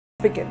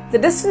begin. The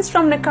distance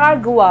from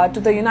Nicaragua to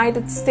the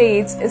United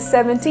States is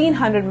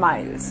 1700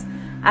 miles.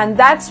 And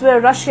that's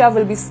where Russia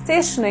will be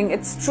stationing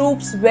its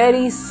troops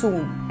very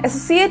soon.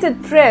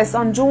 Associated Press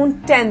on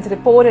June 10th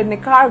reported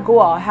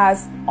Nicaragua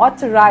has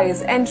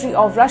authorized entry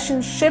of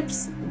Russian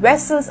ships,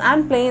 vessels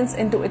and planes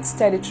into its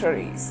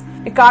territories.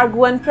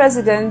 Nicaraguan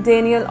President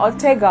Daniel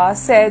Ortega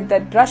said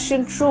that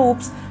Russian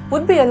troops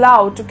would be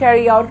allowed to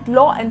carry out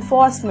law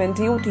enforcement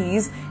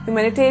duties,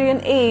 humanitarian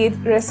aid,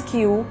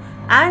 rescue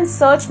and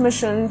search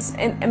missions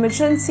in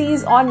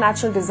emergencies or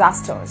natural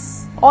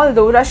disasters.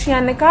 Although Russia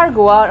and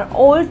Nicaragua are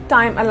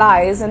old-time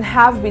allies and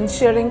have been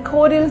sharing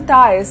cordial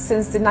ties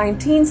since the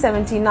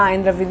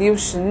 1979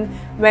 revolution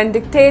when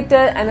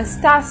dictator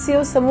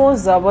Anastasio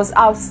Somoza was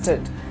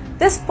ousted,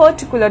 this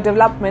particular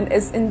development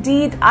is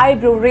indeed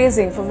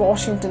eyebrow-raising for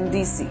Washington,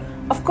 D.C.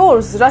 Of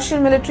course,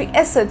 Russian military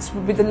assets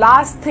would be the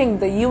last thing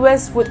the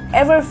US would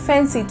ever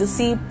fancy to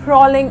see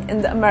prowling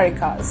in the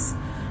Americas.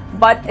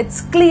 But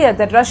it's clear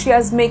that Russia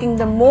is making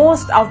the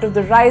most out of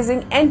the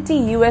rising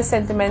anti-US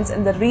sentiments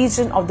in the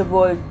region of the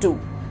world too.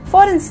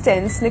 For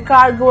instance,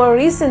 Nicaragua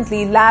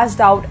recently lashed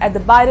out at the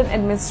Biden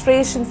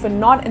administration for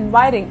not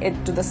inviting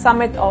it to the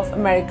Summit of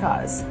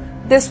Americas.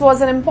 This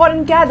was an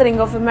important gathering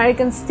of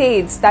American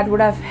states that would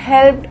have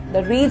helped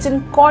the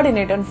region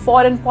coordinate on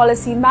foreign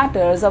policy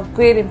matters of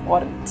great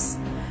importance.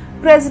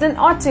 President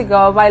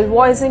Ortega, while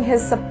voicing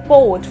his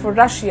support for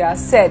Russia,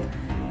 said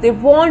they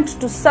want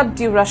to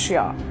subdue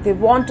Russia. They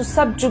want to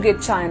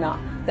subjugate China.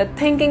 They're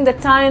thinking the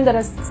time that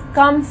has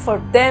come for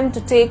them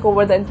to take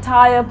over the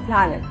entire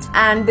planet.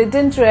 And they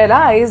didn't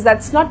realize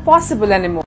that's not possible anymore.